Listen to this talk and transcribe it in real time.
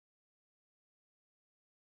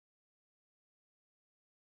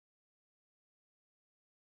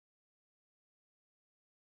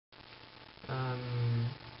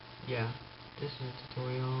yeah, this is a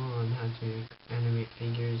tutorial on how to animate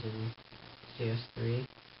figures in CS3,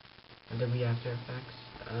 Adobe After Effects.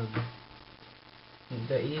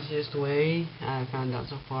 The easiest way I found out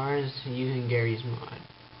so far is using Gary's mod.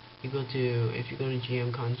 If you go to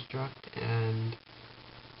GM Construct and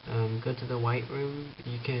go to the white room,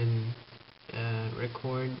 you can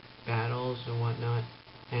record battles or whatnot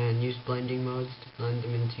and use blending modes to blend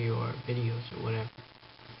them into your videos or whatever.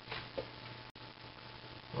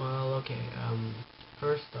 Well, okay,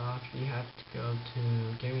 first off, you have to go to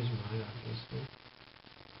Gary's mod, obviously.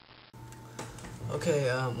 Okay,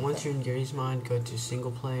 once you're in Gary's mod, go to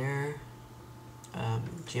single player,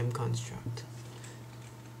 GM Construct.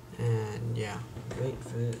 And yeah, wait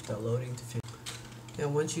for the loading to finish. Yeah,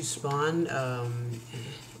 once you spawn,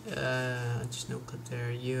 just no clip there,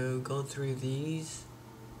 you go through these,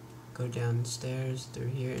 go downstairs through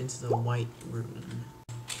here into the white room.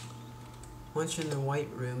 Once you're in the white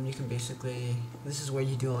room, you can basically, this is where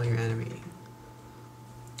you do all your animating.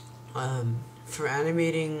 For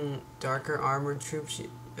animating darker armored troops,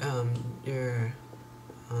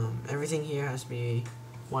 everything here has to be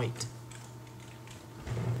white.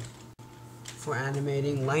 For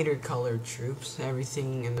animating lighter colored troops,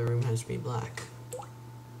 everything in the room has to be black.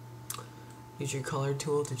 Use your color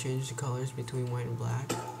tool to change the colors between white and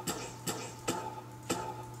black.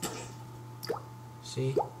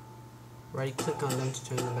 See? Right click on them to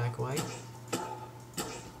turn them back white.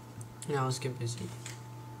 Now let's get busy.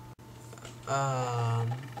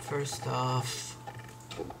 First off,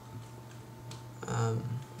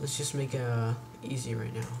 let's just make it easy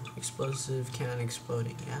right now. Explosive can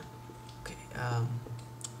exploding, yeah? Okay,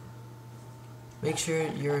 make sure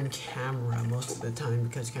you're in camera most of the time,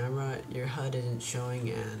 because camera, your HUD isn't showing,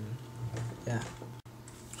 and yeah.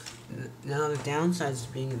 Now the downsides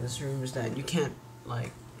of being in this room is that you can't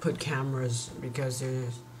like put cameras because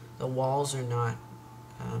the walls are not,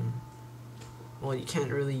 well, you can't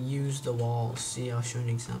really use the walls. See, I'll show an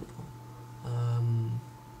example.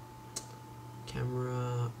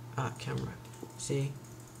 Camera. See,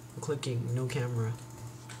 I'm clicking, no camera.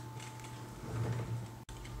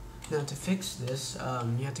 Now to fix this,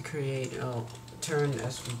 you have to create, turn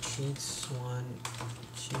SV cheats one,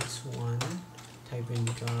 type in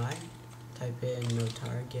guide, type in no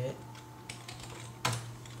target.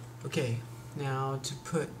 Okay, now to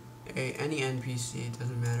put any NPC, it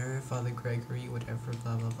doesn't matter, Father Gregory, whatever,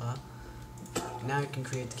 blah blah blah. Now you can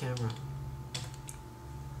create the camera.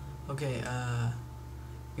 Okay,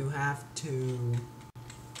 you have to,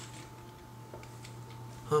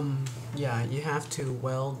 yeah, you have to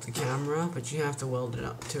weld the camera, but you have to weld it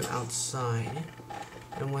up to outside.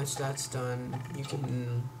 And once that's done, you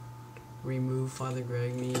can remove Father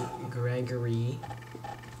Gregory.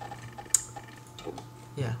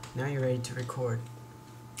 Yeah, now you're ready to record.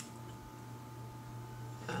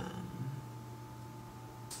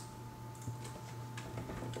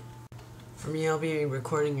 For me, I'll be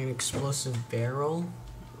recording an explosive barrel.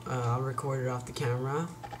 I'll record it off the camera.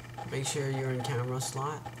 Make sure you're in camera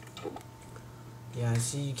slot. Yeah,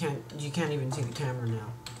 see, you can't even see the camera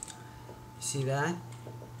now. You see that?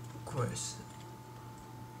 Of course.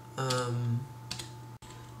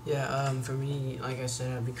 Yeah, for me, like I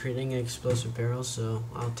said, I'll be creating an explosive barrel, so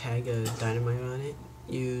I'll tag a dynamite on it.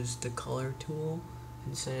 Use the color tool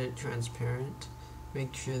and set it transparent.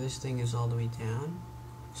 Make sure this thing is all the way down.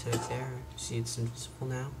 Set it there. See, it's invisible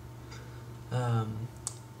now.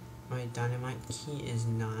 My dynamite key is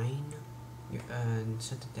 9. And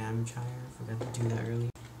set the damage higher. I forgot to do that earlier.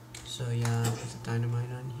 So yeah, put the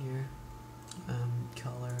dynamite on here.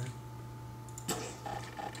 Color.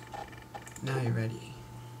 Now you're ready.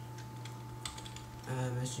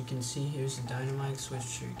 As you can see, here's the dynamite.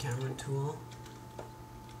 Switch to your camera tool.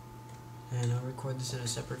 And I'll record this in a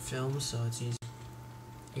separate film so it's easy.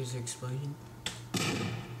 Here's the explosion.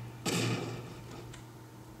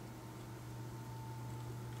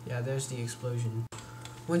 Yeah, there's the explosion.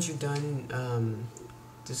 Once you're done,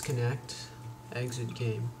 disconnect, exit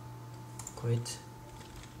game, quit.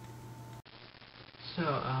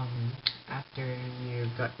 So, after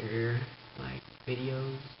you've got your,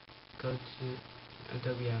 videos, go to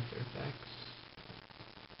Adobe After Effects.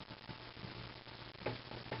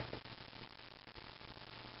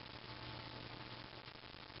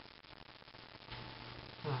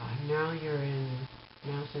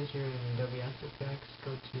 Now since you're in Adobe After Effects,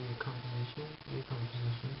 go to Composition, New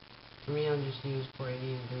Composition. For me, I'll just use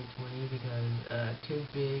 480 and 320 because too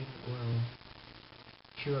big will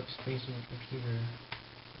chew up space on your computer.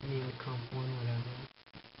 Name it Comp 1, whatever.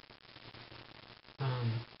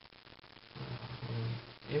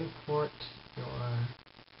 Import your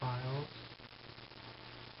files.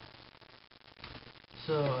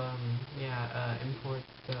 import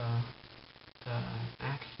the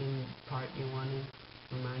action part you wanted.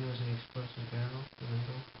 For mine was an explosive barrel,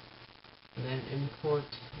 remember? And then import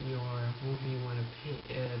your movie you want to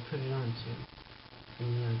put it onto.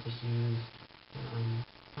 And just use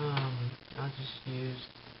I'll just use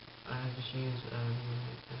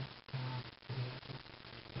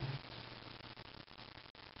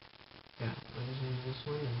yeah, I'll just use this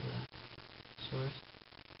one as the source.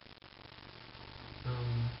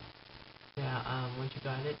 Once you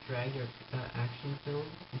got it, drag your action film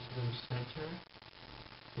into the center.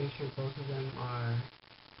 Make sure both of them are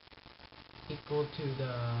equal to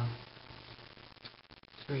the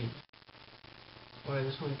screen. Or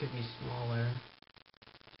this one could be smaller.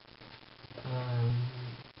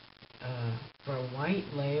 For a white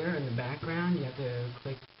layer in the background, you have to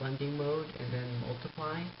click blending mode and then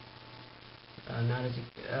multiply.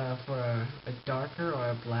 For a darker or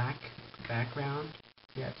a black background,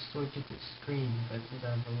 you have to switch it to screen. But since I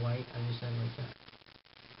have a white, I just have like that.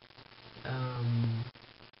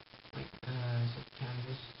 Set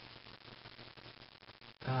canvas.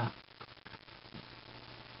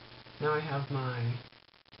 Now I have my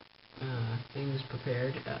things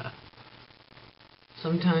prepared.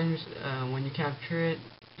 Sometimes when you capture it,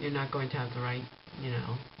 you're not going to have the right,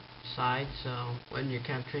 side. So when you're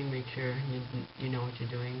capturing, make sure you know what you're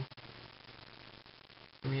doing.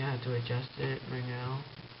 I mean, I have to adjust it right now.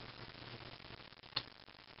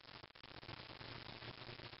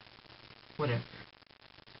 Whatever.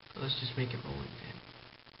 Let's just make it roll again.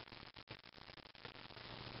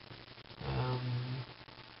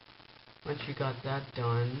 Once you got that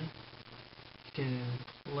done, you can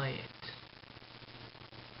play it.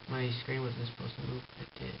 My screen wasn't supposed to move, but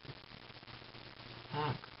it did.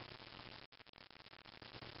 Fuck.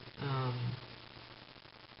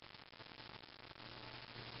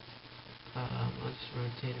 I'll just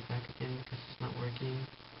rotate it back again because it's not working.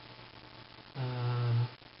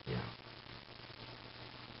 Yeah.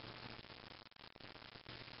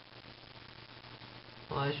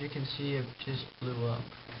 Well, as you can see, it just blew up.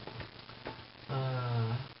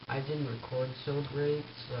 I didn't record so great,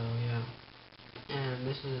 so yeah. And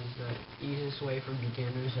this is the easiest way for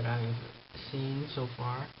beginners that I've seen so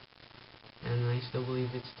far. And I still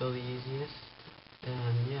believe it's still the easiest.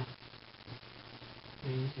 And yeah.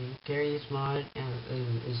 Easy. Gary's mod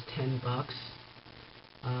is $10.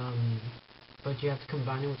 But you have to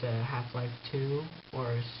combine it with a Half-Life 2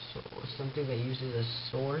 or something that uses a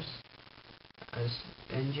source as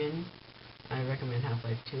engine. I recommend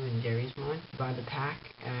Half-Life 2 and Gary's mod. Buy the pack,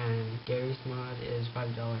 and Gary's mod is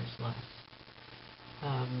 $5 less.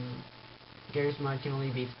 Gary's mod can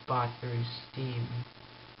only be bought through Steam,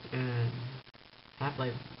 and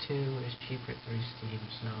Half-Life 2 is cheaper through Steam,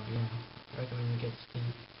 so yeah, I recommend you get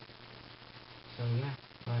Steam. So yeah,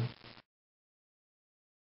 bye.